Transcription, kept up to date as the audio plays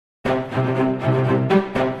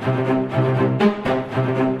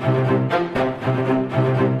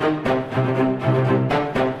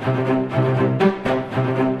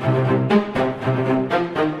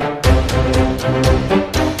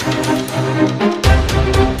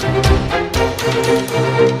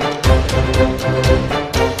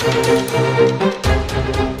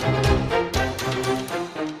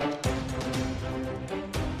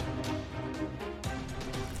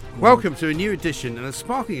Welcome to a new edition and a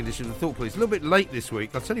sparkling edition of the Thought Police. A little bit late this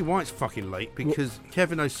week. I'll tell you why it's fucking late, because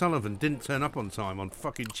Kevin O'Sullivan didn't turn up on time on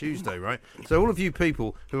fucking Tuesday, right? So all of you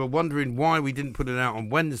people who are wondering why we didn't put it out on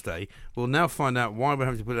Wednesday will now find out why we're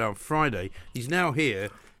having to put it out on Friday. He's now here.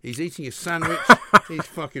 He's eating a sandwich. He's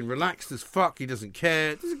fucking relaxed as fuck. He doesn't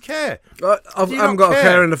care. Doesn't care. I haven't got a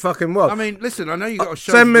care in the fucking world. I mean, listen, I know you got a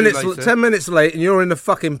show 10 minutes, later. 10 minutes late and you're in the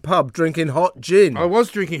fucking pub drinking hot gin. I was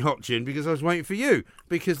drinking hot gin because I was waiting for you.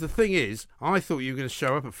 Because the thing is, I thought you were going to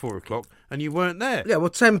show up at 4 o'clock and you weren't there. Yeah, well,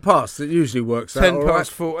 10 past. It usually works out. 10 past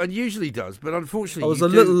 4, and usually does. But unfortunately, I was a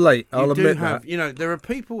little late, I'll admit that. You know, there are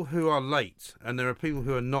people who are late and there are people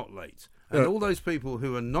who are not late. And all those people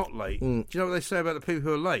who are not late, do you know what they say about the people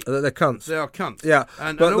who are late? They're cunts. They are cunts. Yeah,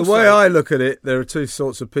 and but also, the way I look at it, there are two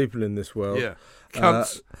sorts of people in this world. Yeah,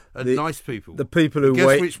 cunts and nice people. The people who Guess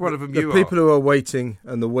wait. which one of them you are. The people who are waiting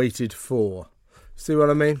and the waited for. See what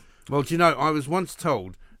I mean? Well, do you know, I was once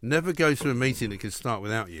told, never go to a meeting that can start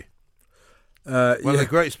without you. One of the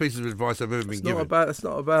greatest pieces of advice I've ever been given. That's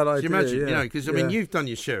not a bad idea. Can you imagine? Yeah. You know, because I mean, you've done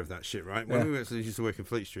your share of that shit, right? When we used to work in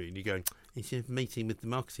Fleet Street, and you go, "It's a meeting with the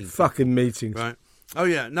marketing fucking meetings, right?" Oh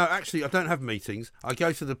yeah, no, actually, I don't have meetings. I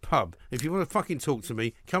go to the pub. If you want to fucking talk to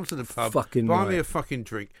me, come to the pub, buy me a fucking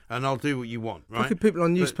drink, and I'll do what you want, right? Fucking people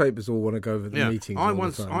on newspapers all want to go over the meetings. I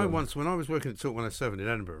once, when I was working at Talk 107 in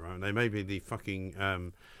Edinburgh, right? They made me the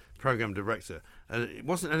fucking program director, and it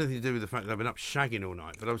wasn't anything to do with the fact that I've been up shagging all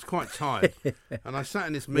night, but I was quite tired, and I sat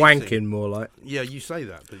in this meeting. Wanking, more like. Yeah, you say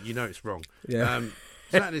that, but you know it's wrong. Yeah.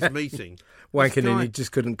 Sat in this meeting. Wanking and you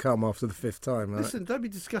just couldn't come after the fifth time, right? Listen, don't be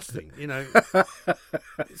disgusting. You know,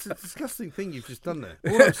 it's a disgusting thing you've just done there.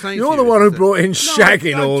 All I'm saying You're the one who brought in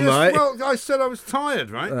shagging all night. Well, I said I was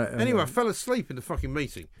tired, right? Anyway, right. I fell asleep in the fucking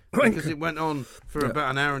meeting because it went on for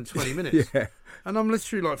about an hour and 20 minutes. Yeah. And I'm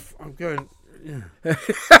literally like, I'm going... Yeah.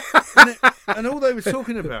 and all they were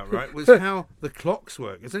talking about, right, was how the clocks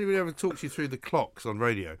work. Has anybody ever talked you through the clocks on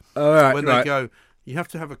radio? Oh, right, when they go, you have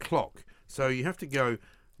to have a clock. So you have to go,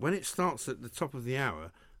 when it starts at the top of the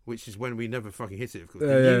hour, which is when we never fucking hit it, of course, the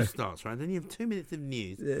news starts, right? Then you have 2 minutes of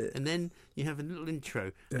news, and then you have a little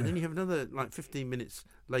intro, and then you have another, like, 15 minutes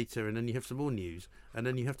later, and then you have some more news, and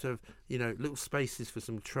then you have to have, you know, little spaces for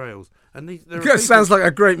some trails. And sounds like a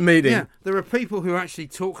great meeting. Yeah, there are people who actually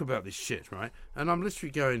talk about this shit, right? And I'm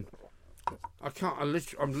literally going, I'm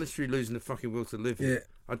literally losing the fucking will to live here. Yeah.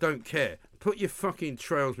 I don't care. Put your fucking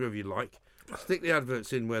trails wherever you like. Stick the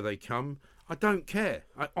adverts in where they come. I don't care.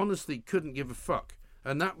 I honestly couldn't give a fuck.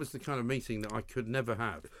 And that was the kind of meeting that I could never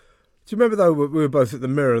have. Do you remember, though, we were both at the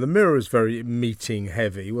Mirror? The Mirror was very meeting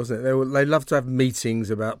heavy, wasn't it? They loved to have meetings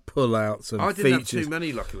about pullouts and features. I didn't have too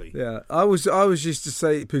many, luckily. Yeah, I was used to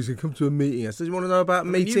say, people said, come to a meeting. I said, you want to know about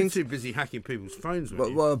meetings? You were too busy hacking people's phones,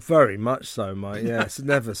 weren't you? Well, very much so, mate. Yeah, it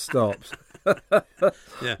never stops.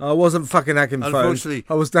 Yeah. I wasn't fucking hacking phones.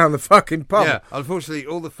 I was down the fucking pub. Yeah, unfortunately,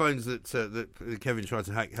 all the phones that Kevin tried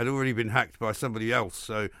to hack had already been hacked by somebody else,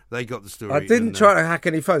 so they got the story. I didn't try to hack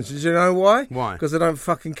any phones. Did you know why? Why? Because I don't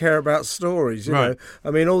fucking care about stories, you know. I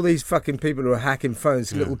mean, all these fucking people who are hacking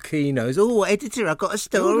phones, little keynotes. Oh, editor, I've got a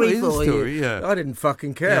story for you. Yeah. I didn't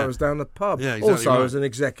fucking care. Yeah. I was down the pub. Yeah, exactly also, I was an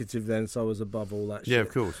executive then, so I was above all that shit. Yeah, of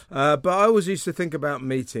course. But I always used to think about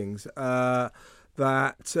meetings,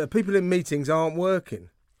 that people in meetings aren't working.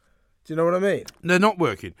 Do you know what I mean? They're not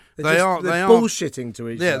working. They're bullshitting to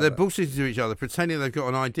each other. Yeah, they're bullshitting to each other, pretending they've got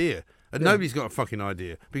an idea. And nobody's got a fucking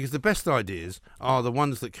idea. Because the best ideas are the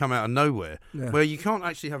ones that come out of nowhere, where you can't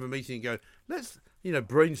actually have a meeting and go, let's,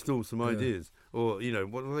 brainstorm some ideas. Or,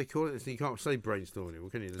 what do they call it? You can't say brainstorm anymore,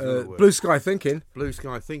 can you? There's another word. Blue sky thinking. Blue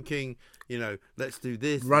sky thinking, let's do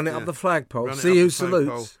this. Run it up the flagpole. See who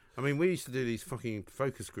salutes. I mean, we used to do these fucking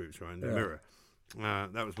focus groups, right, in the Mirror.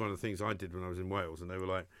 That was one of the things I did when I was in Wales, and they were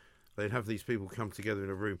like, they'd have these people come together in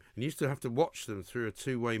a room, and you used to have to watch them through a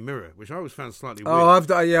two-way mirror, which I always found slightly weird. Oh, I've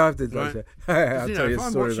did right? those. I'll tell you if a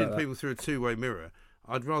I'm story watching about people through a two-way mirror,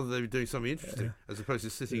 I'd rather they were doing something interesting as opposed to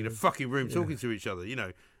sitting in a fucking room talking to each other.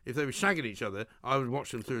 If they were shagging each other, I would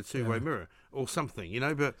watch them through a two-way mirror or something.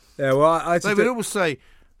 But they would always say,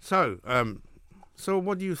 "So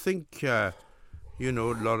what do you think?"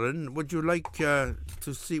 Lauren, would you like to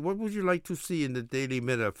see? What would you like to see in the Daily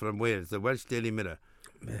Mirror from Wales, the Welsh Daily Mirror?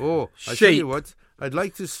 Oh, I tell you what, I'd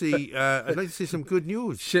like to see. I'd like to see some good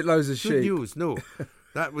news. Shitloads of sheep. Good news. No,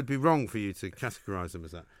 that would be wrong for you to categorise them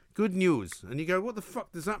as that. Good news, and you go, what the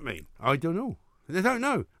fuck does that mean? I don't know. They don't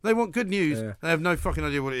know. They want good news. Yeah. They have no fucking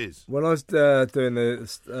idea what it is. When I was doing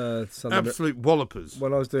the Sunday absolute wallopers.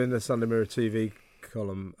 When I was doing the Sunday Mirror TV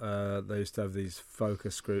column, they used to have these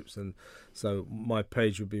focus groups, and so my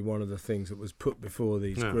page would be one of the things that was put before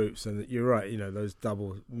these groups. And you're right, those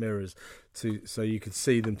double mirrors so you could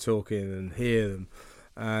see them talking and hear them.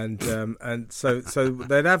 And so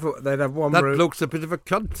they'd have one room. That looks a bit of a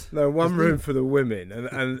cunt. No, one room for the women,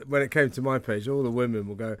 and when it came to my page, all the women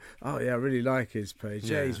will go, "Oh yeah, I really like his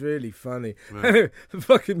page. Yeah, he's really funny." Right. The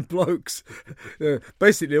fucking blokes,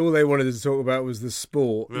 basically, all they wanted to talk about was the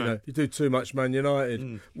sport. Right. You do too much Man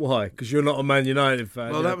United. Why? Because you're not a Man United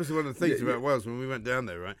fan. Well, that was one of the things about Wales when we went down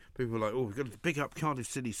there. Right, people were like, "Oh, we've got to pick up Cardiff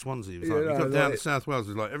City, Swansea." It was like we got down to South Wales. It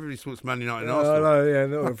was like everybody supports Man United and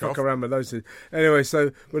Arsenal. No, fuck around with those two. Anyway,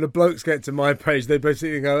 so when the blokes get to my page, they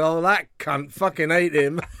basically go, "Oh, that cunt, fucking hate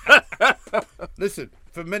him." Listen,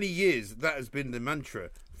 for many years, that has been the mantra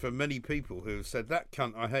for many people who have said, "That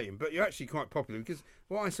cunt, I hate him." But you're actually quite popular because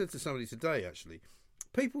what I said to somebody today, actually,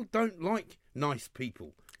 people don't like nice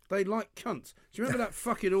people. They like cunts. Do you remember that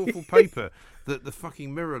fucking awful paper that the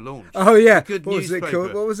fucking Mirror launched? Oh yeah, Good what was it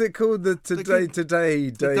called? What was it called? The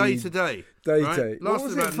Today. Right? What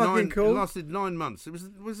was it fucking called? It lasted 9 months.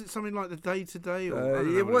 Was it something like the Day Today? Or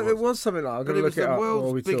it was something like. I'm going to look it up. It was the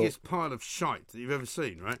world's biggest pile of shite that you've ever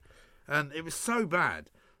seen, right? And it was so bad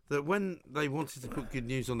that when they wanted to put good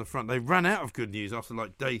news on the front, they ran out of good news after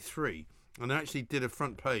like day 3, and they actually did a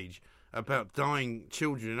front page about dying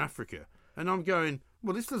children in Africa. And I'm going,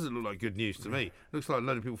 well, this doesn't look like good news to me. It looks like a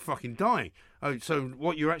load of people fucking dying. Oh, so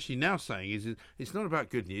what you're actually now saying is it's not about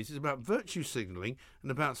good news. It's about virtue signalling and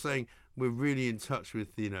about saying we're really in touch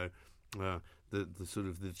with, the sort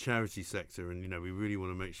of the charity sector, and we really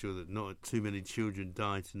want to make sure that not too many children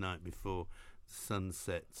die tonight before the sun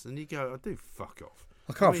sets. And you go, do fuck off.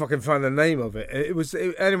 I can't fucking find the name of it.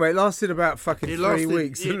 Anyway. It lasted about fucking 3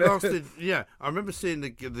 weeks. It lasted. Yeah, I remember seeing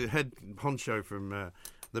the head honcho from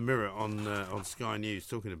the Mirror on Sky News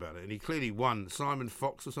talking about it, and he clearly won. Simon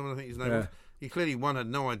Fox or something, I think his name was. He clearly, one, had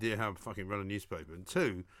no idea how to fucking run a newspaper, and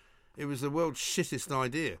 2, it was the world's shittest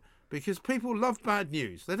idea because people love bad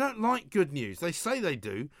news. They don't like good news. They say they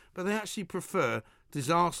do, but they actually prefer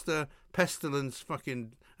disaster, pestilence,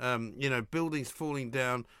 fucking buildings falling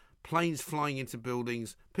down, planes flying into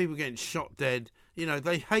buildings, people getting shot dead.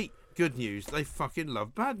 They hate good news. They fucking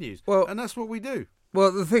love bad news. Well, and that's what we do.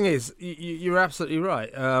 Well, the thing is, you're absolutely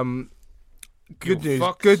right. Good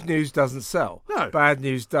news doesn't sell. No. Bad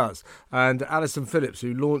news does. And Alison Phillips,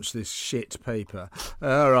 who launched this shit paper,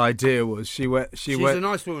 her idea was she's a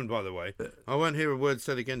nice woman, by the way. I won't hear a word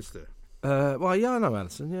said against her. Well, yeah, I know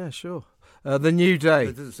Alison. Yeah, sure. The New Day.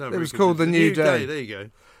 It was called The New Day. There you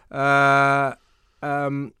go.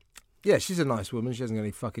 Yeah, she's a nice woman. She hasn't got any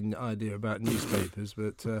fucking idea about newspapers,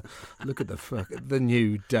 but look at the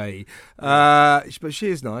New Day. But she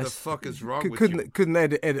is nice. The fuck is wrong with you? Couldn't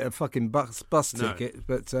edit a fucking bus ticket,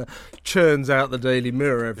 but churns out the Daily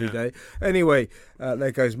Mirror every day. Anyway,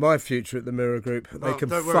 there goes my future at the Mirror Group. They can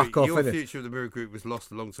fuck off. Your future at the Mirror Group was lost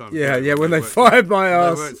a long time ago. Yeah. When they fired my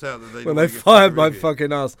ass. When they fired my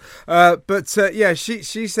fucking ass. But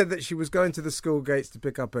she said that she was going to the school gates to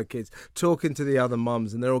pick up her kids, talking to the other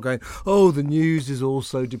mums, and they're all going, "Oh, the news is all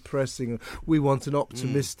so depressing. We want an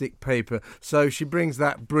optimistic paper." So she brings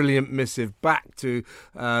that brilliant missive back to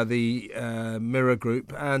the Mirror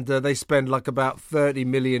Group, and they spend like about 30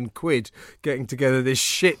 million quid getting together this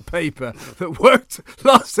shit paper that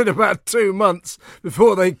lasted about 2 months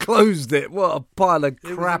before they closed it. What a pile of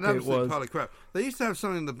crap it was. Pile of crap. They used to have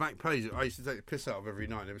something on the back page that I used to take the piss out of every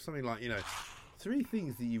night. It was something like, 3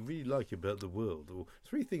 things that you really like about the world, or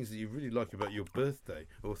 3 things that you really like about your birthday,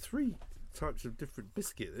 or 3 types of different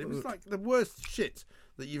biscuit. It was like the worst shit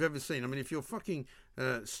that you've ever seen. I mean, if your fucking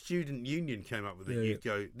student union came up with it, you'd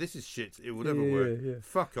go, "This is shit. It will never work. Yeah.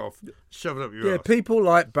 Fuck off. Shove it up your ass." Yeah, people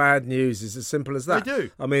like bad news. It's as simple as that. They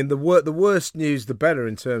do. I mean, the worst news, the better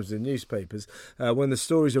in terms of newspapers. When the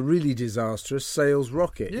stories are really disastrous, sales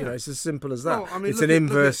rocket. Yeah. It's as simple as that. Well, I mean, it's an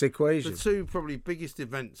inverse equation. The 2 probably biggest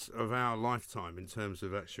events of our lifetime in terms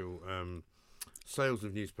of actual sales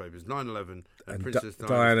of newspapers: 9/11 and Princess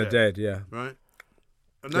Diana dead. Yeah. Right.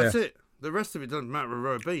 And that's it. The rest of it doesn't matter a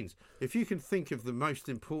row of beans. If you can think of the most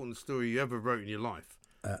important story you ever wrote in your life,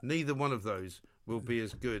 neither one of those will be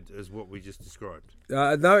as good as what we just described.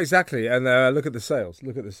 No, exactly. And look at the sales.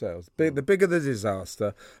 Look at the sales. The bigger the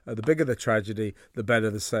disaster, the bigger the tragedy, the better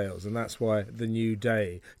the sales. And that's why the New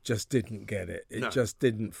Day just didn't get it. It just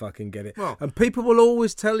didn't fucking get it. Well, and people will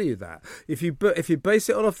always tell you that. If you base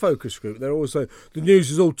it on a focus group, they're always saying, the news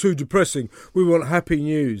is all too depressing. We want happy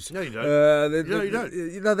news. No, you don't. No, you don't.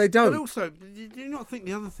 No, they don't. But also, do you not think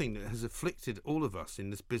the other thing that has afflicted all of us in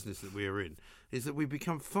this business that we are in is that we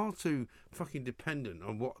become far too fucking dependent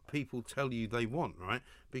on what people tell you they want, right?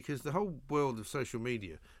 Because the whole world of social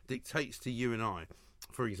media dictates to you and I,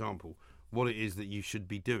 for example, what it is that you should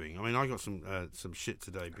be doing. I mean, I got some shit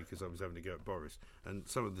today because I was having to go at Boris, and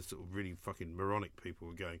some of the sort of really fucking moronic people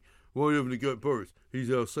were going, "Why are you having to go at Boris? He's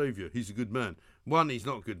our saviour. He's a good man." One, he's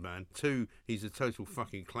not a good man. Two, he's a total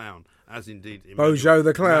fucking clown, as indeed Bojo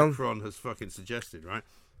the clown Macron has fucking suggested, right?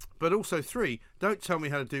 But also, three, don't tell me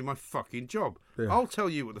how to do my fucking job. Yeah. I'll tell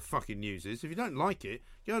you what the fucking news is. If you don't like it,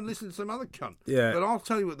 go and listen to some other cunt. Yeah. But I'll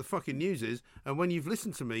tell you what the fucking news is, and when you've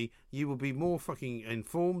listened to me, you will be more fucking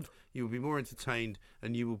informed, you will be more entertained,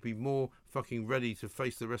 and you will be more fucking ready to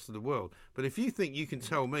face the rest of the world. But if you think you can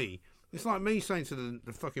tell me, it's like me saying to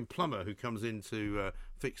the fucking plumber who comes in to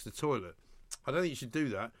fix the toilet, I don't think you should do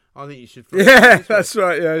that. I think you should. Yeah, that's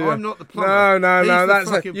right. Yeah, yeah. I'm not the plumber. No.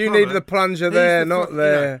 That's you need the plunger there, not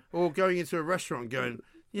there. You know, or going into a restaurant and going,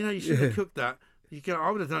 you should have cooked that.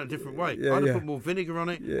 I would have done it a different way. I'd have put more vinegar on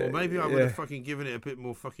it, or maybe I would have fucking given it a bit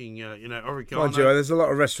more fucking, oregano. Mind you, there's a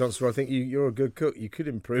lot of restaurants where I think you're a good cook. You could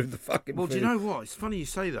improve the fucking Well, food. do you know what? It's funny you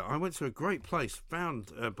say that. I went to a great place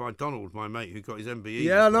found by Donald, my mate, who got his MBE.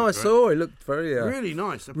 Yeah, no, I saw. It looked very really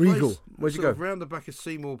nice. Regal. Where'd you go? Round the back of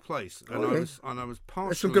Seymour Place, and I was partially.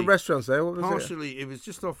 There's some good restaurants there. What was it was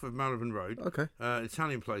just off of Marylebone Road. Okay.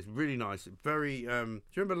 Italian place, really nice. Very. Do you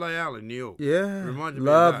remember Leal in New York? Yeah. Reminded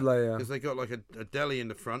Love me of that, Leal because they got like a deli in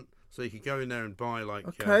the front. So you could go in there and buy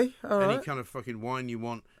any kind of fucking wine you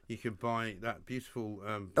want. You could buy that beautiful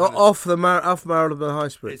off Marylebone High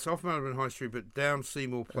Street. It's off Marylebone High Street, but down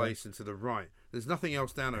Seymour Place and to the right. There's nothing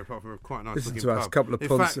else down there apart from a quite nice looking pub. A couple of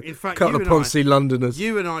Ponzi Londoners.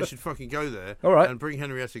 You and I should fucking go there. All right. And bring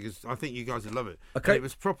Henrietta, because I think you guys would love it. Okay. And it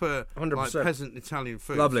was proper 100%. like peasant Italian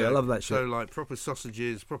food. Lovely, I love that shit. So like proper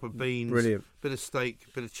sausages, proper beans, brilliant. Bit of steak,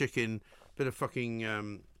 bit of chicken, bit of fucking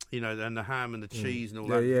and the ham and the cheese and all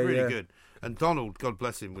that. Really good. And Donald, God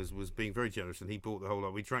bless him, was being very generous, and he bought the whole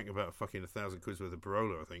lot. We drank about fucking 1,000 quid worth of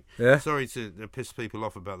Barolo, I think. Yeah. Sorry to piss people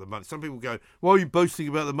off about the money. Some people go, "Why are you boasting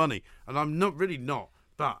about the money?" And I'm not.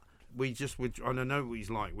 But we just would. I know what he's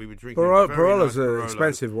like. We would drink. Barolo's an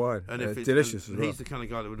expensive wine, and if it's delicious as well. He's the kind of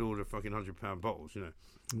guy that would order fucking £100 bottles,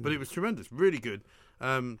 But it was tremendous, really good.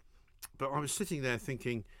 But I was sitting there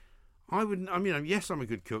thinking, yes, I'm a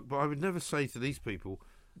good cook, but I would never say to these people,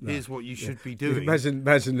 here's what you should be doing. Imagine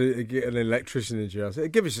get an electrician into your house.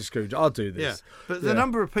 Give us a screwdriver. I'll do this. Yeah. But the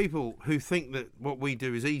number of people who think that what we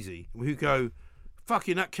do is easy, who go,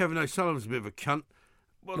 fucking that Kevin O'Sullivan's a bit of a cunt.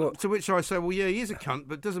 Well, to which I say, well, yeah, he is a cunt,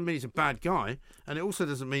 but it doesn't mean he's a bad guy, and it also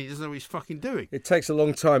doesn't mean he doesn't know what he's fucking doing. It takes a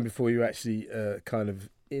long time before you actually kind of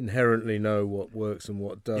inherently know what works and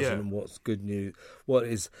what doesn't, and what's good news, what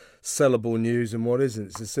is sellable news and what isn't.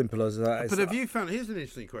 It's as simple as that. But have you found? Here's an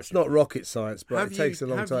interesting question. It's not rocket science, but it takes a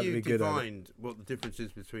long time to be good at it. Have you defined what the difference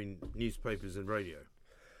is between newspapers and radio?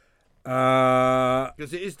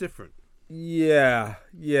 Because it is different. Yeah.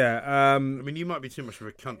 I mean, you might be too much of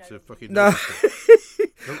a cunt to fucking. No.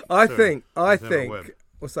 I think.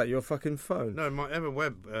 What's that? Your fucking phone? No, my Emma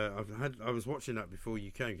Webb. I was watching that before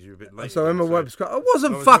you came because you were a bit late. So Emma Webb's. I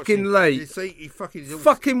wasn't fucking late. You see, he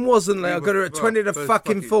fucking wasn't late. I got her at 20 to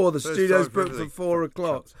fucking 4. The studio's booked for 4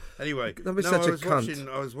 o'clock. Anyway, don't be such a cunt.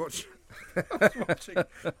 I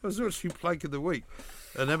was watching Plank of the Week,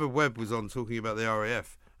 and Emma Webb was on talking about the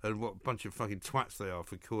RAF and what bunch of fucking twats they are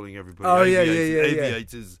for calling everybody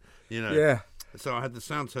aviators. Yeah. So I had the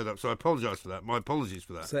sound turned up, so I apologise for that. My apologies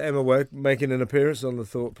for that. So Emma Webb making an appearance on the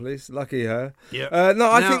Thought Police. Lucky her. Yeah.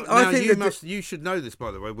 I think you should know this,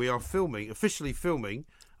 by the way. We are officially filming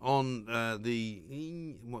on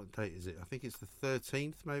what date is it? I think it's the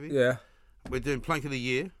 13th, maybe. Yeah. We're doing Plank of the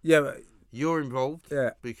Year. Yeah. But you're involved.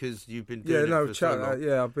 Yeah. Because you've been doing it for so long.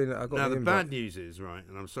 Yeah, I've got. Now the bad news is, right,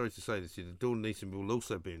 and I'm sorry to say this to you, Dawn Neeson will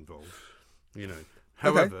also be involved.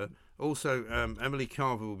 However. Okay. Also, Emily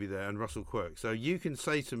Carver will be there and Russell Quirk. So you can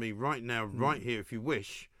say to me right now, right here, if you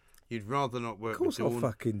wish, you'd rather not work with Dawn. Of course I'll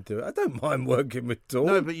fucking do it. I don't mind working with Dawn.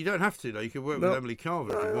 No, but you don't have to, though. You can work with Emily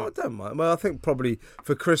Carver if you want. I don't mind. Well, I think probably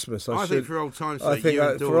for Christmas I should. think for old time's sake,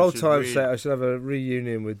 I should have a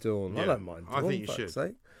reunion with Dawn. Yeah, I don't mind Dawn, I think you should.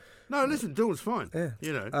 Sake. No, listen, Dawn's fine. Yeah.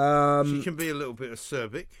 She can be a little bit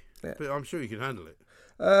acerbic, but I'm sure you can handle it.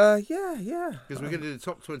 Yeah. Because we're going to do the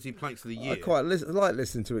top 20 planks of the year. I quite like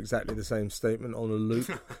listening to exactly the same statement on a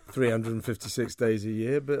loop, 356 days a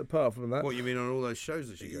year. But apart from that, what you mean on all those shows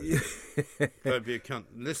that she goes to? Don't be a cunt.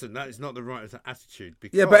 Listen, that is not the right attitude.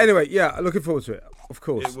 Yeah, but anyway, looking forward to it. Of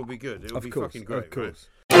course, it will be good. It will be fucking great. Of course.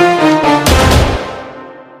 Right?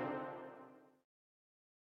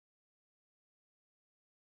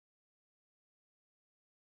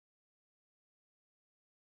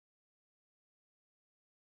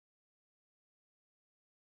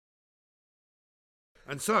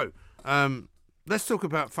 And so, let's talk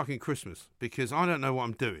about fucking Christmas, because I don't know what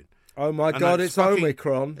I'm doing. Oh my God, it's fucking,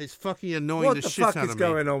 Omicron. It's fucking annoying the shit out of me. What the fuck is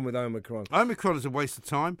going on with Omicron? Omicron is a waste of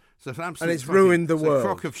time. It's an absolute and it's ruined the world. It's a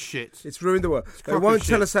crock of shit. It's ruined the world. They won't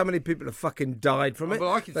tell us how many people have fucking died from it.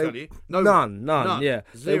 Well, I can tell you. None, yeah.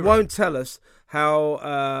 Zero. They won't tell us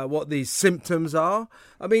how what these symptoms are.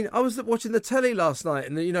 I mean, I was watching the telly last night,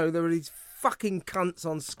 and there were these fucking cunts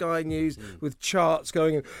on Sky News with charts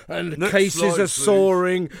going, and Next cases are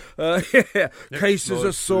soaring. Cases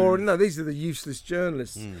are soaring. Please. No, these are the useless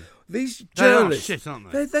journalists. These journalists, they are shit,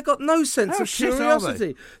 aren't they? They've got no sense of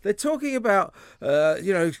curiosity. They're talking about,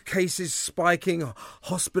 cases spiking,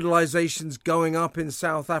 hospitalizations going up in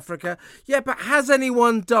South Africa. Yeah, but has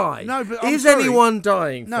anyone died? No, but is anyone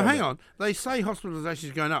dying? No, hang on. They say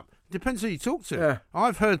hospitalizations going up. Depends who you talk to. Yeah.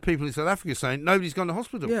 I've heard people in South Africa saying nobody's gone to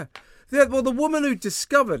hospital. Yeah. Yeah, well, the woman who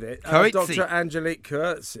discovered it, Dr. Angelique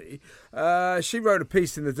Coetzee, she wrote a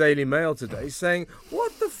piece in the Daily Mail today saying,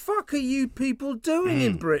 what the fuck are you people doing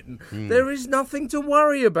in Britain? There is nothing to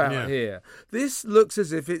worry about here. This looks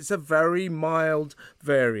as if it's a very mild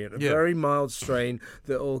variant, a very mild strain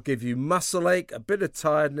that will give you muscle ache, a bit of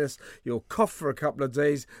tiredness, you'll cough for a couple of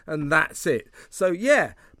days, and that's it. So,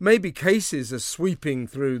 maybe cases are sweeping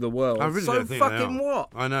through the world. I really don't think fucking they are. what?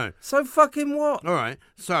 I know. So fucking what? All right.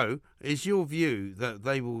 So, is your view that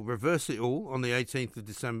they will reverse it all on the 18th of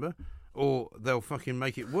December, or they'll fucking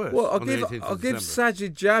make it worse? Well, I'll give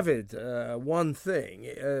Sajid Javid one thing.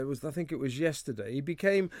 I think it was yesterday. He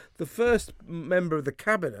became the first member of the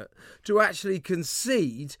cabinet to actually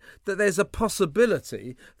concede that there's a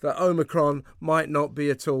possibility that Omicron might not be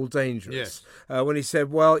at all dangerous. Yes. When he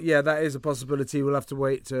said, that is a possibility. We'll have to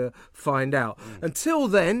wait to find out. Until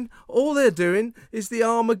then, all they're doing is the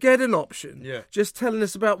Armageddon option. Yeah. Just telling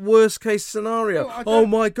us about worst case scenario. Oh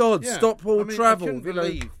my God, stop all travel.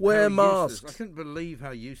 Wear masks. I couldn't believe how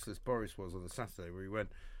useless Boris was on the Saturday, where he went,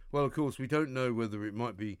 well, of course, we don't know whether it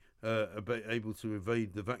might be able to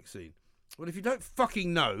evade the vaccine. Well, if you don't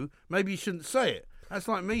fucking know, maybe you shouldn't say it. That's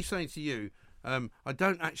like me saying to you, I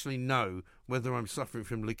don't actually know whether I'm suffering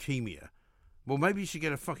from leukemia. Well, maybe you should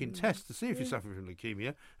get a fucking test to see if you're suffering from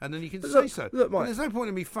leukemia, and then you can say so. Look, Mike, there's no point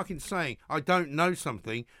in me fucking saying I don't know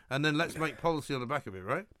something, and then let's make policy on the back of it,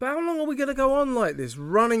 right? But how long are we going to go on like this,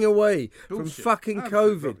 running away from fucking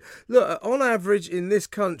COVID? Look, on average in this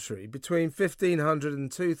country, between 1,500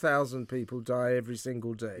 and 2,000 people die every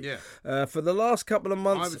single day. Yeah. For the last couple of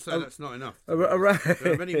months... I would say that's not enough. There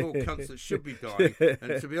are many more cunts that should be dying,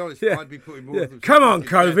 and to be honest, I'd be putting more of them... Come on,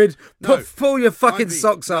 COVID! Pull your fucking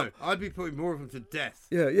socks up! No, I'd be putting more of them to death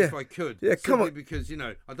if I could. Yeah, come on. Because,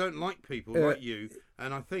 I don't like people like you,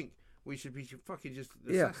 and I think we should be fucking just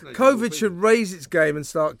assassinating COVID should raise its game and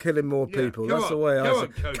start killing more people. That's the way I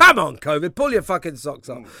say it. Come on, COVID, pull your fucking socks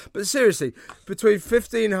up. But seriously, between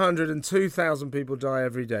 1,500 and 2,000 people die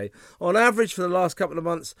every day. On average, for the last couple of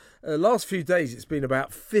months, last few days, it's been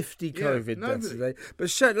about 50 COVID deaths a day.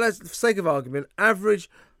 But let's, for the sake of argument, average...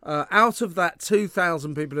 out of that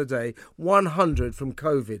 2,000 people a day, 100 from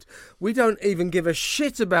COVID. We don't even give a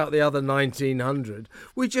shit about the other 1,900.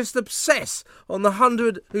 We just obsess on the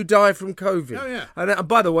 100 who die from COVID. Oh, yeah. And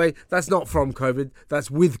by the way, that's not from COVID, that's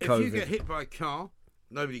with COVID. If you get hit by a car,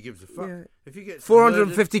 nobody gives a fuck. Yeah. If you get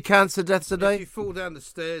 450 cancer deaths a day. If you fall down the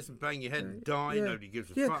stairs and bang your head and die, nobody gives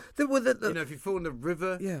a fuck. If you fall in the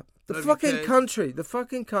river... Yeah. The fucking country,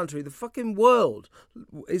 the fucking world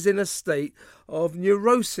is in a state of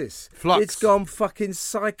neurosis. Flux. It's gone fucking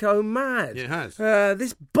psycho mad. It has.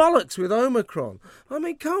 This bollocks with Omicron. I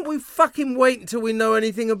mean, can't we fucking wait until we know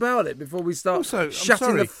anything about it before we start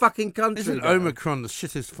shutting the fucking country Isn't down? Omicron the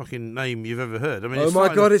shittest fucking name you've ever heard? I mean, oh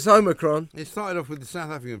my God, it's Omicron. It started off with the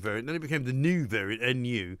South African variant, then it became the new variant,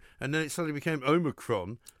 NU, and then it suddenly became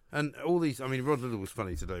Omicron. And all these, I mean, Rod Little was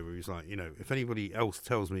funny today where he was like, if anybody else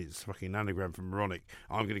tells me it's fucking an anagram from moronic,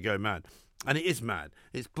 I'm going to go mad. And it is mad.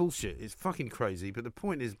 It's bullshit. It's fucking crazy. But the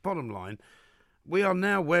point is, bottom line, we are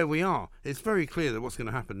now where we are. It's very clear that what's going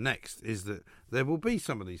to happen next is that there will be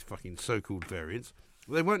some of these fucking so-called variants.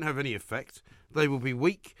 They won't have any effect. They will be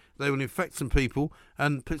weak. They will infect some people,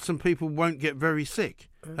 and some people won't get very sick.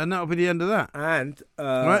 And that'll be the end of that. And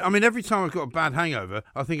right? I mean, every time I've got a bad hangover,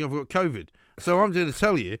 I think I've got COVID. So I'm going to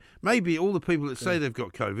tell you, maybe all the people that say they've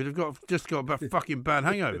got COVID have just got a fucking bad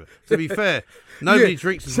hangover. To be fair, nobody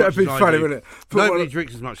drinks as much as I do. Wouldn't it? Nobody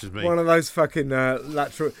drinks as much as me. One of those fucking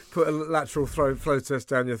put a lateral flow test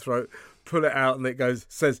down your throat, pull it out, and it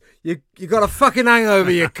says, you got a fucking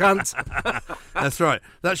hangover, you cunt. That's right.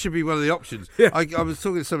 That should be one of the options. Yeah. I was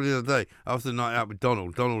talking to somebody the other day after the night out with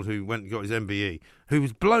Donald, who went and got his MBE, who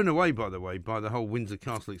was blown away, by the way, by the whole Windsor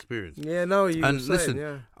Castle experience. Yeah, no, you and were listen, saying,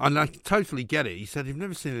 yeah. And I totally get it. He said, you've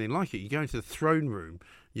never seen anything like it. You go into the throne room,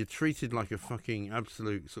 you're treated like a fucking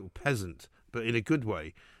absolute sort of peasant, but in a good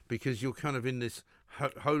way, because you're kind of in this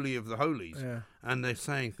holy of the holies. Yeah. And they're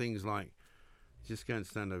saying things like, just go and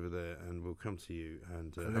stand over there and we'll come to you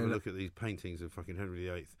and have a look at these paintings of fucking Henry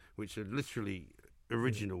VIII, which are literally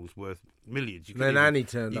originals worth millions. Then Annie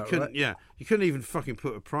turned up, couldn't, right? Yeah, you couldn't even fucking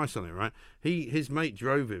put a price on it, right? His mate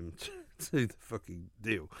drove him to the fucking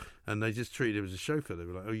deal, and they just treated him as a chauffeur. They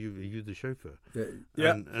were like, "Oh, are you the chauffeur?"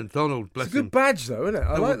 Yeah. And Donald, bless him. It's a good badge, though, isn't it?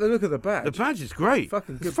 I like the look of the badge. The badge is great.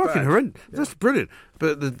 Fucking good. It's fucking badge. horrendous. Yeah. That's brilliant.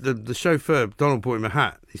 But the chauffeur, Donald, bought him a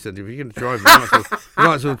hat. He said, "If you're going to drive me, you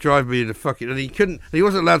might as well drive me in the fucking." And he couldn't. He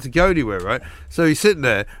wasn't allowed to go anywhere, right? So he's sitting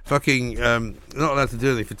there, fucking, not allowed to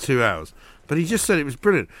do anything for 2 hours. But he just said it was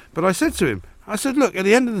brilliant. But I said to him, look, at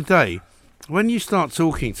the end of the day, when you start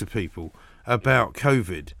talking to people about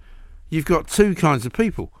COVID, you've got two kinds of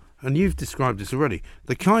people, and you've described this already.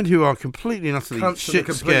 The kind who are completely and utterly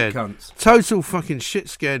shit-scared, total fucking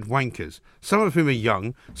shit-scared wankers, some of whom are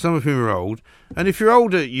young, some of whom are old, and if you're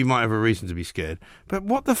older, you might have a reason to be scared. But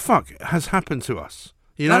what the fuck has happened to us?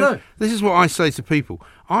 You know? This is what I say to people.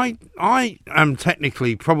 I am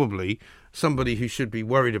technically probably somebody who should be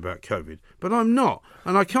worried about COVID, but I'm not,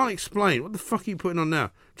 and I can't explain. What the fuck are you putting on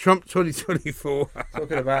now? Trump 2024.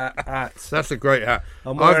 Talking about hats. That's a great hat.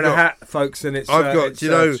 I'm wearing a hat, folks, and it's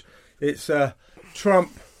Trump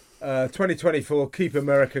 2024. Keep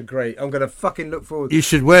America great. I'm going to fucking look forward. You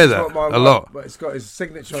should wear that a lot. But it's got his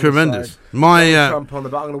signature. Tremendous. On the side. Trump on the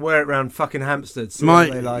back. I'm going to wear it around fucking Hampstead.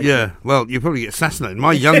 Well, you probably get assassinated.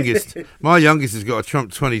 My youngest has got a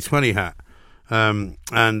Trump 2020 hat.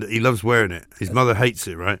 And he loves wearing it. His mother hates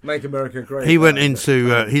it, right? Make America great. He went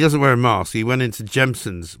into, he doesn't wear a mask. He went into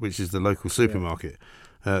Jemson's, which is the local supermarket,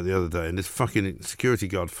 the other day, and this fucking security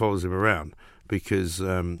guard follows him around because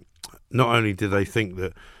not only do they think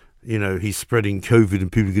that, you know, he's spreading COVID and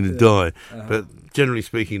people are going to die, but generally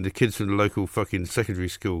speaking, the kids from the local fucking secondary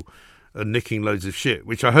school are nicking loads of shit,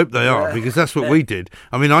 which I hope they are, because that's what we did.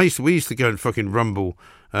 I mean, we used to go and fucking rumble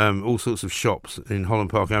all sorts of shops in Holland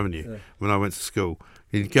Park Avenue when I went to school.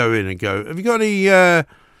 You'd go in and go, have you got any, I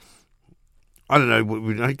don't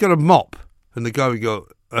know, I got a mop. And the guy would go,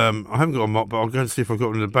 I haven't got a mop, but I'll go and see if I've got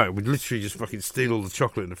one in the back. We'd literally just fucking steal all the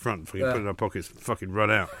chocolate in the front, fucking put it in our pockets, and fucking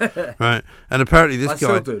run out. Right? And apparently this guy...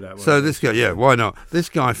 still do that. So this guy, why not? This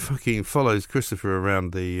guy fucking follows Christopher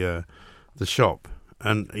around the shop,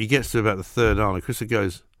 and he gets to about the third aisle, and Christopher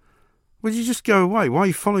goes, would you just go away? Why are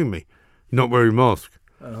you following me? You're not wearing a mask.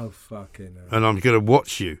 Oh, fucking hell. And I'm going to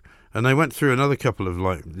watch you. And they went through another couple of,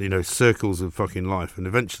 circles of fucking life. And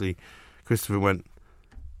eventually, Christopher went,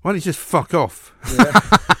 why don't you just fuck off? Yeah,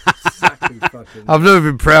 exactly. Fucking. I've never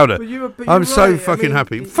been prouder. I'm so right. fucking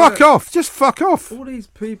happy. Fuck off. Just fuck off. All these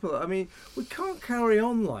people, I mean, we can't carry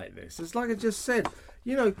on like this. It's like I just said,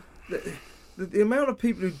 the amount of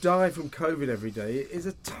people who die from COVID every day is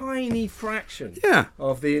a tiny fraction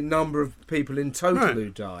of the number of people in total who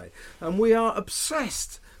die. And we are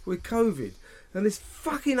obsessed with COVID. And this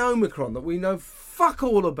fucking Omicron that we know fuck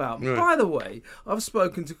all about. Right. By the way, I've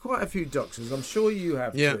spoken to quite a few doctors, I'm sure you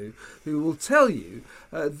have too, who will tell you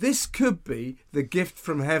this could be the gift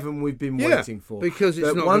from heaven we've been waiting for. Because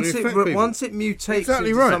it's not going to affect people. Once it mutates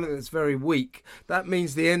into something that's very weak, that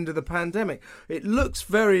means the end of the pandemic. It looks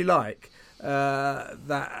very like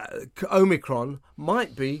that Omicron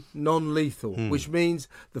might be non-lethal, which means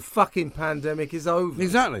the fucking pandemic is over.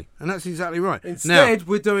 Exactly, and that's exactly right. Instead,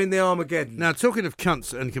 we're doing the Armageddon. Now, talking of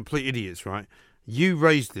cunts and complete idiots, right? You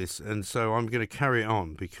raised this, and so I'm going to carry it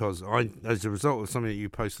on because as a result of something that you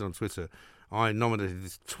posted on Twitter, I nominated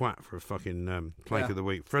this twat for a fucking Plank of the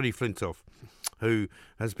Week, Freddie Flintoff, who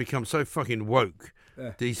has become so fucking woke.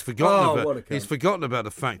 He's forgotten about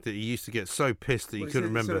the fact that he used to get so pissed that he couldn't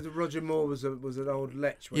remember. So Roger Moore was an old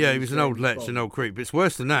lech. Yeah, he was an old lech, an old creep. But it's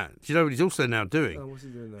worse than that. Do you know what he's also now doing? Oh, what's he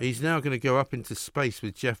doing now? He's now going to go up into space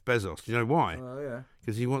with Jeff Bezos. Do you know why? Oh, yeah.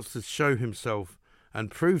 Because he wants to show himself and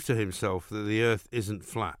prove to himself that the Earth isn't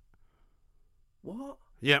flat. What?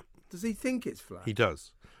 Yep. Does he think it's flat? He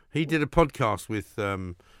does. He did a podcast with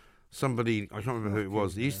somebody, I can't remember who it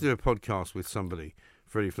was. He used to do a podcast with somebody,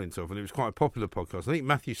 Freddie Flintoff, and it was quite a popular podcast. I think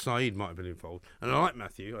Matthew Said might have been involved. And I like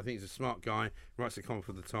Matthew. I think he's a smart guy, writes a column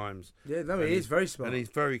for the Times. Yeah, no, he is very smart. And he's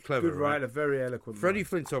very clever. Good writer, very eloquent. Freddie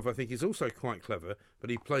Flintoff, I think, is also quite clever, but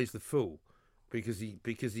he plays the fool because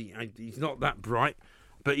he's not that bright.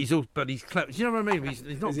 But he's clever. Do you know what I mean?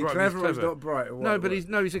 He's not is he bright. Clever he's clever. Or he's not bright? Or what,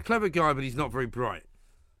 no, he's a clever guy, but he's not very bright.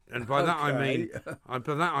 And by that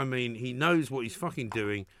I mean he knows what he's fucking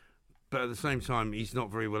doing, but at the same time he's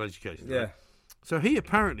not very well educated. Yeah. Right? So he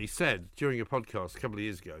apparently said during a podcast a couple of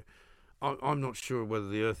years ago, I'm not sure whether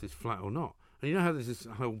the Earth is flat or not. And you know how there's this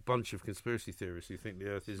whole bunch of conspiracy theorists who think the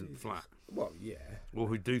Earth isn't flat? Well, yeah. Or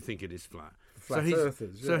who do think it is flat. Flat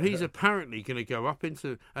earthers. So he's apparently going to go up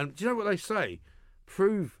into... And do you know what they say?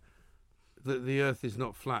 Prove that the Earth is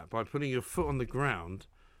not flat by putting your foot on the ground,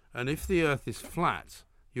 and if the Earth is flat,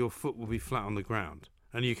 your foot will be flat on the ground.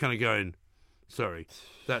 And you're kind of going, sorry,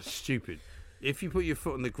 that's stupid. If you put your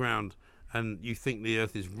foot on the ground and you think the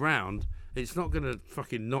Earth is round... It's not going to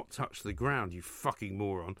fucking not touch the ground, you fucking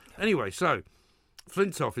moron. Anyway, so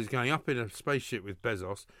Flintoff is going up in a spaceship with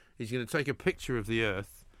Bezos. He's going to take a picture of the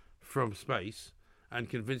Earth from space and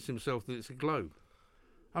convince himself that it's a globe.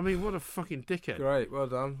 I mean, what a fucking dickhead. Great, well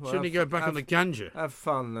done. Well, shouldn't he go back on the ganja? Have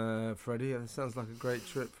fun, Freddie. That sounds like a great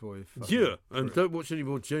trip for you. Yeah, and don't watch any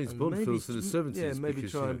more James Bond films in the 70s. Yeah, maybe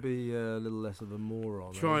try and be a little less of a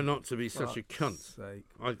moron. Try not to be such a cunt.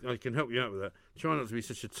 I can help you out with that. Try not to be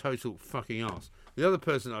such a total fucking arse. The other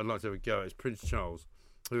person I'd like to have a go at is Prince Charles,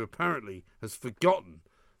 who apparently has forgotten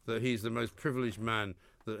that he's the most privileged man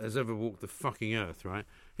that has ever walked the fucking earth, right?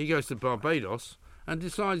 He goes to Barbados and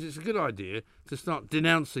decides it's a good idea to start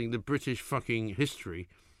denouncing the British fucking history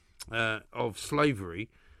of slavery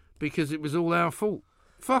because it was all our fault.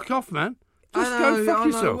 Fuck off, man. Just go fuck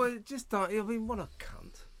yourself. Well, just don't. I mean, what a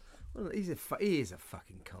cunt. Well, he is a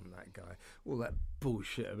fucking cunt, that guy. All that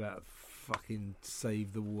bullshit about fucking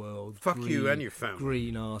save the world. Fuck you and your family.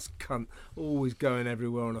 Green ass cunt. Always going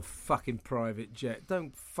everywhere on a fucking private jet.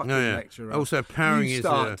 Don't fucking lecture us. Also powering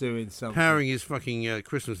doing something. Powering his fucking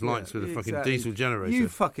Christmas lights with a fucking diesel generator. You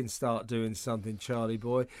fucking start doing something, Charlie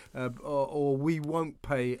boy, or we won't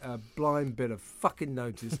pay a blind bit of fucking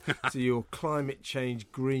notice to your climate change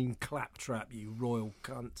green claptrap, you royal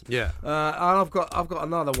cunt. Yeah. And I've got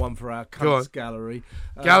another one for our cunts gallery.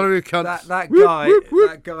 Gallery of cunts.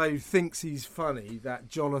 That guy who thinks he's funny, that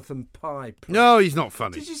Jonathan Pye. No, he's not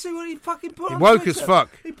funny. Did you see what he fucking put on woke Twitter? As fuck.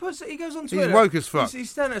 He goes on Twitter. He's woke as fuck. He's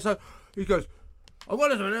standing there, so he goes,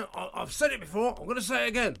 I've said it before, I'm going to say it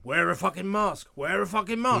again. Wear a fucking mask. Wear a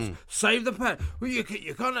fucking mask. Save the planet. Well, you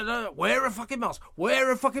can't wear a fucking mask.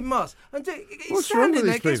 Wear a fucking mask. And he's standing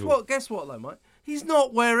there. Guess what, though, mate? He's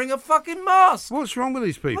not wearing a fucking mask. What's wrong with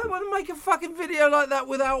these people? I want to make a fucking video like that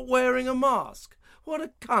without wearing a mask. What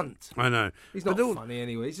a cunt. I know. He's not funny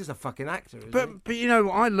anyway. He's just a fucking actor, isn't he? But you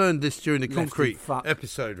know, I learned this during the Concrete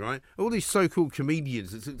episode, right? All these so-called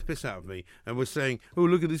comedians that took the piss out of me and were saying, oh,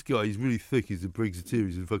 look at this guy. He's really thick. He's a Brexiteer.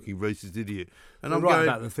 He's a fucking racist idiot. And I'm going,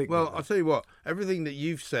 about the thick well, I'll tell you what. Everything that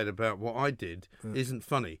you've said about what I did isn't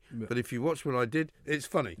funny. Yeah. But if you watch what I did, it's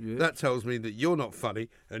funny. Yeah. That tells me that you're not funny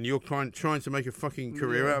and you're trying to make a fucking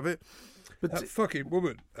career out of it. But that fucking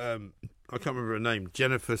woman... I can't remember her name,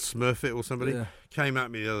 Jennifer Smurfit or somebody, came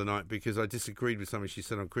at me the other night because I disagreed with something she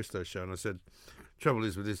said on Christo's show. And I said, trouble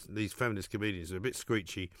is with these feminist comedians, they're a bit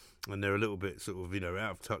screechy and they're a little bit sort of,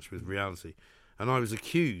 out of touch with reality. And I was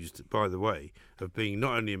accused, by the way, of being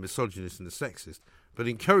not only a misogynist and a sexist, but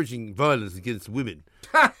encouraging violence against women.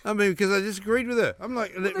 I mean, because I disagreed with her. I'm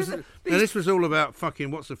like, this was all about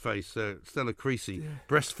fucking, what's-her-face, Stella Creasy,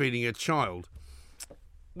 breastfeeding her child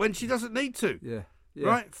when she doesn't need to. Yeah. Yeah.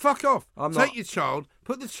 Right? Fuck off. Take your child,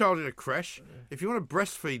 put the child in a creche. If you want to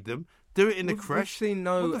breastfeed them, do it in the creche.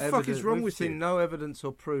 What the fuck is wrong with you? We've seen no evidence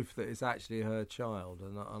or proof that it's actually her child,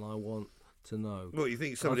 and I want to know. What, you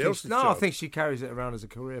think somebody else's child? No, I think she carries it around as a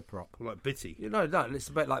career prop. Like Bitty? No, it's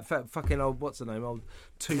a bit like fucking old, what's her name, old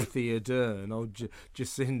Toothy Ardern, old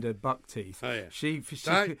Jacinda Buckteeth. Oh, yeah. She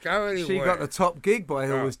got the top gig by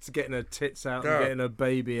always getting her tits out and getting her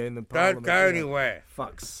baby in the parliament. Don't go anywhere.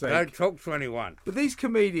 Fuck's sake. Don't talk to anyone. But these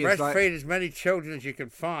comedians... Breastfeed as many children as you can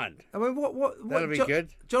find. I mean, That'll be good.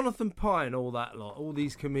 Jonathan Pye and all that lot, all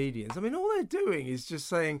these comedians, I mean, all they're doing is just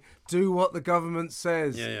saying, do what the government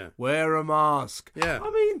says. Yeah. Wear a mask. Yeah. I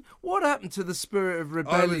mean, what happened to the spirit of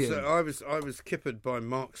rebellion? I was kippered by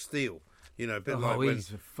Mark Steele. A bit like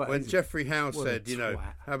when Geoffrey Howe said,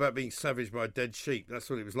 how about being savaged by a dead sheep? That's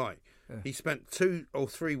what it was like. Yeah. He spent 2 or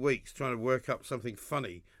 3 weeks trying to work up something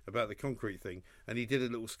funny about the concrete thing, and he did a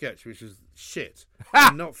little sketch which was shit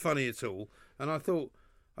and not funny at all. And I thought,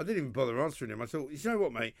 I didn't even bother answering him. I thought, you know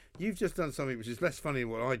what, mate? You've just done something which is less funny than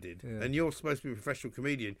what I did, and you're supposed to be a professional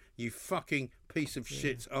comedian. You fucking piece of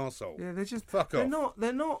shit arsehole. Yeah, they're just fuck off.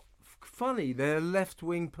 They're not funny. They're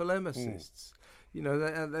left-wing polemicists. You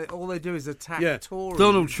know, all they do is attack Tories.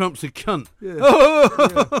 Donald Trump's a cunt. Yeah.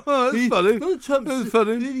 That's funny. Donald Trump's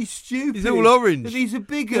funny. He's stupid. He's all orange. And he's a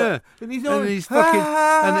bigot. Yeah. And he's and he's fucking.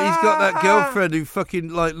 And he's got that girlfriend who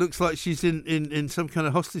fucking looks like she's in some kind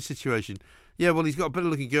of hostage situation. Yeah, well, he's got a better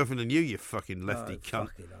looking girlfriend than you fucking lefty cunt.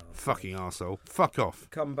 Fucking arsehole. Fuck off.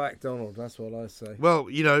 Come back, Donald. That's what I say. Well,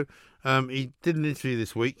 you know, he did an interview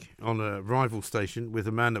this week on a rival station with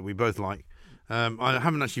a man that we both like. I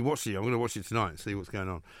haven't actually watched it. I'm going to watch it tonight and see what's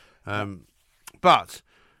going on. But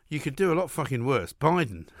you could do a lot fucking worse.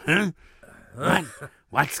 Biden. Huh?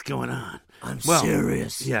 What's going on? I'm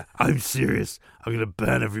serious. Yeah, I'm serious. I'm going to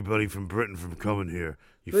ban everybody from Britain from coming here.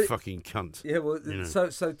 You fucking cunt. Yeah, well, you know. So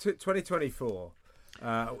 2024,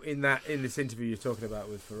 in this interview you're talking about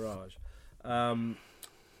with Farage,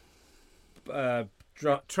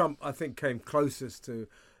 Trump, I think, came closest to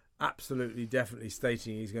absolutely, definitely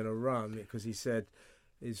stating he's going to run, because he said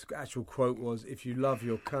his actual quote was, "If you love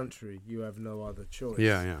your country, you have no other choice."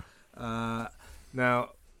 Yeah.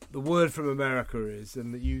 Now, the word from America is,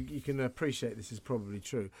 and you can appreciate this is probably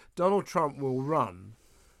true, Donald Trump will run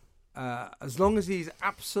as long as he's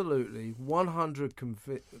absolutely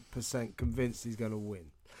 100% convinced he's going to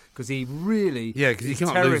win. Because he really is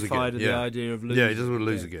terrified of the idea of losing. Yeah, he doesn't want to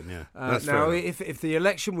lose again. Yeah. Now, if the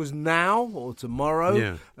election was now or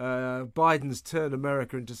tomorrow, Biden's turned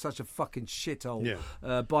America into such a fucking shithole. Yeah.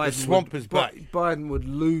 The swamp is back. Biden would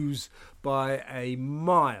lose by a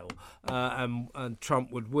mile, and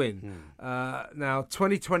Trump would win. Now,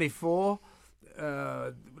 2024,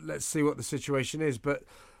 let's see what the situation is. But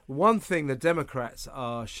one thing the Democrats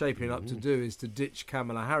are shaping up to do is to ditch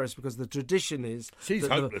Kamala Harris, because the tradition is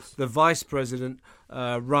that the vice president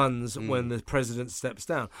runs when the president steps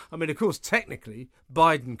down. I mean, of course, technically,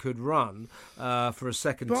 Biden could run for a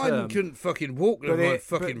second term. Biden couldn't fucking walk, he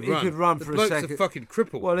could run for a second. A fucking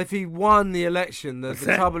cripple. Well, if he won the election, the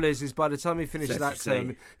trouble is by the time he finished that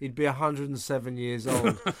term, he'd be 107 years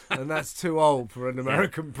old, and that's too old for an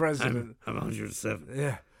American president. I'm 107.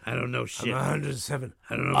 Yeah. I don't know shit. I'm 107.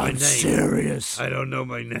 I don't know my name. I'm serious. I don't know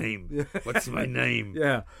my name. What's my name?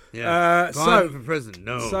 Yeah. Biden for president.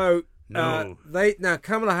 No. Now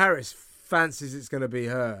Kamala Harris fancies it's going to be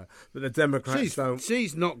her, but the Democrats don't.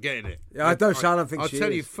 She's not getting it. Yeah, I don't think I'll she is. I'll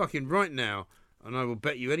tell you fucking right now, and I will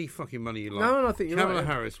bet you any fucking money you like. No, I think you're Kamala right.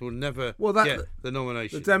 Harris will never get the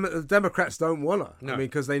nomination. The Democrats don't want her. No. I mean,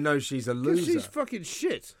 because they know she's a loser. She's fucking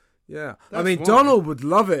shit. Yeah. I mean, Donald would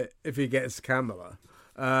love it if he gets Kamala.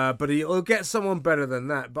 But he'll get someone better than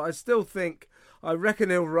that. But I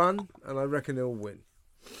reckon he'll run, and I reckon he'll win.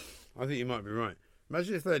 I think you might be right.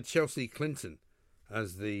 Imagine if they had Chelsea Clinton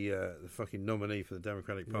as the fucking nominee for the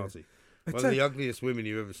Democratic Party. One of the ugliest women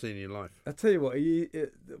you've ever seen in your life. I tell you what, I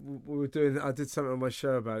did something on my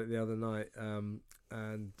show about it the other night, and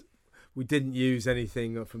we didn't use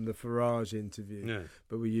anything from the Farage interview,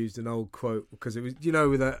 but we used an old quote, because it was,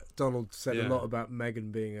 that Donald said a lot about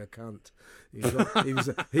Meghan being a cunt. He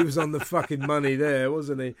was on the fucking money there,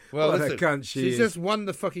 wasn't he? Well, what a cunt she is. Just won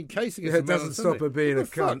the fucking case against it doesn't stop her being a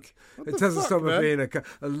cunt. It doesn't stop her being a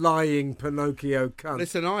lying Pinocchio cunt.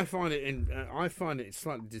 Listen, I find it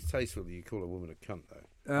slightly distasteful that you call a woman a cunt, though.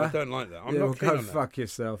 I don't like that. I'm not keen on that. Fuck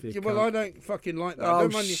yourself, you cunt. Well, I don't fucking like that. Oh,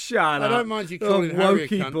 shut up. I don't mind you calling Harry a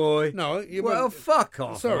cunt. Boy. No, fuck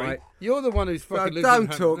off. Sorry, right? You're the one who's fucking lives in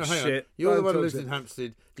Hampstead. Don't talk shit. You're the one who lives in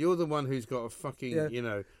Hampstead. You're the one who's got a fucking,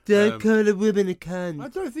 Don't call a woman a cunt. I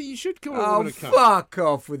don't think you should call a woman a cunt. Fuck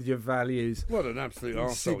off with your values. What an absolute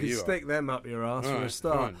arsehole you are. Stick them up your arse for a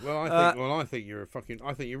start. Fine. Well, I think you're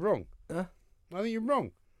I think you're wrong. I think you're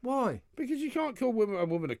wrong. Why? Because you can't call a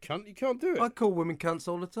woman a cunt. You can't do it. I call women cunts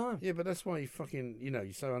all the time. Yeah, but that's why you fucking,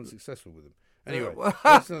 you're so unsuccessful with them. Anyway,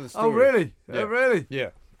 that's another story. Oh, really? Yeah. Oh, really? Yeah.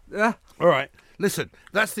 Yeah. All right. Listen,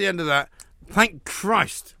 that's the end of that. Thank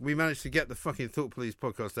Christ we managed to get the fucking Thought Police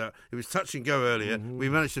podcast out. It was touch and go earlier. Mm-hmm. We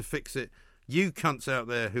managed to fix it. You cunts out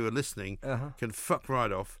there who are listening can fuck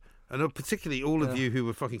right off. And particularly all of you who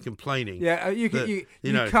were fucking complaining. Yeah, you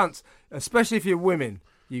cunts, especially if you're women.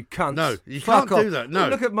 You cunts. No, you can't do that. No.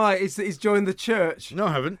 Look at he's joined the church. No,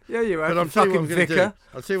 I haven't. Yeah, you have. But I'm fucking vicar.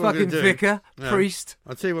 I'll tell you what I'm going to do. Vicar, priest.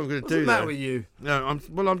 I'll tell you what I'm going to do. What's the matter with you? No,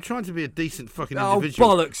 I'm trying to be a decent fucking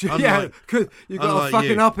individual. Oh, bollocks. You've got a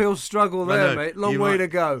fucking uphill struggle there, mate. Long way to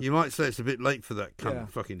go. You might say it's a bit late for that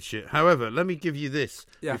fucking shit. However, let me give you this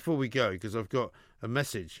before we go, because I've got a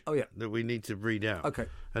message that we need to read out. Okay.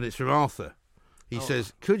 And it's from Arthur. He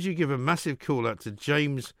says, could you give a massive call out to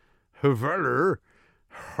James Haveller?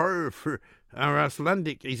 Our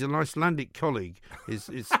Icelandic, he's an Icelandic colleague. It's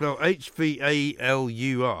spelled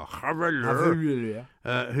Hvalur.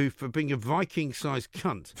 Who, for being a Viking-sized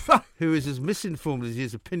cunt, who is as misinformed as he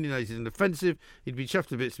is opinionated and offensive, he'd be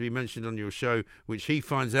chuffed a bit to be mentioned on your show, which he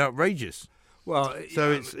finds outrageous. Well,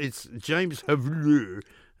 so it's James Hvalur,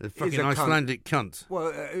 a fucking Icelandic cunt.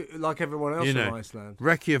 Well, like everyone else from Iceland.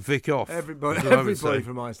 Reykjavik off. Everybody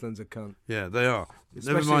from Iceland's a cunt. Yeah, they are.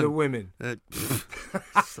 Especially the women.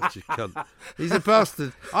 Such a cunt. He's a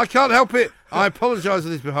bastard. I can't help it. I apologise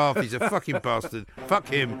on his behalf. He's a fucking bastard. Fuck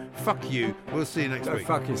him. Fuck you. We'll see you next week.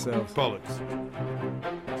 Fuck yourselves. Bollocks.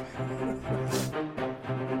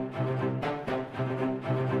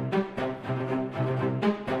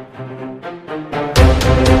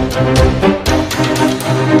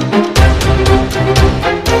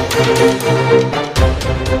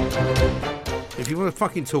 If you want to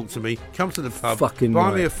fucking talk to me, come to the pub,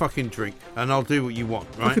 buy me a fucking drink, and I'll do what you want,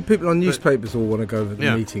 right? Look at people on newspapers all want to go to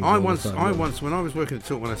the meetings. I once, when I was working at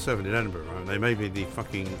Talk 107 in Edinburgh, right, they made me the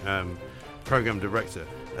fucking programme director.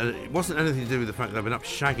 And it wasn't anything to do with the fact that I've been up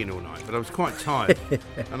shagging all night, but I was quite tired.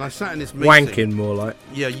 And I sat in this meeting. Wanking, more like.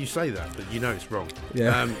 Yeah, you say that, but you know it's wrong.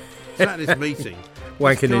 Yeah. Sat in this meeting.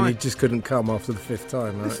 Wanking and you just couldn't come after the fifth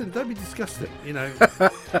time, right? Listen, don't be disgusting, you know.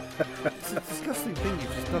 It's a disgusting thing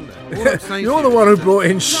you've just done there. All I'm saying You're the one who brought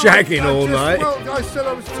in shagging all night. Well, I said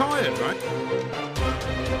I was tired, right?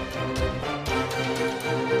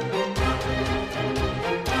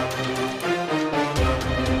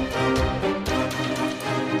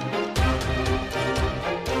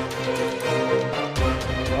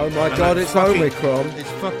 Oh my God, it's Omicron. It's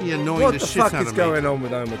fucking annoying the shit out of me. What the fuck is going on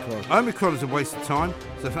with Omicron? Omicron is a waste of time.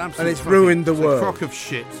 And it's ruined the world. It's a crock of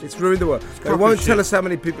shit. It's ruined the world. They won't tell us how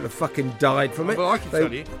many people have fucking died from it. Well, I can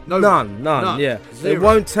tell you. None, yeah. They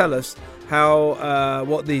won't tell us how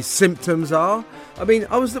what these symptoms are. I mean,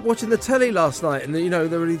 I was watching the telly last night, and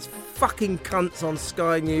there were these fucking cunts on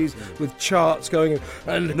Sky News with charts going,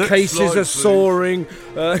 and cases are soaring.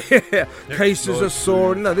 Cases are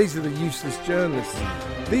soaring. No, these are the useless journalists.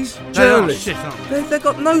 These journalists, they've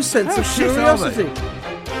got no sense of curiosity.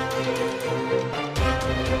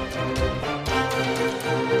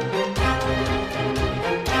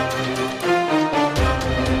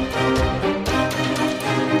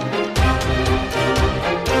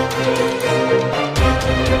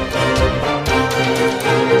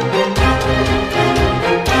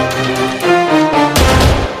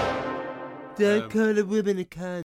 Don't call a woman a cunt.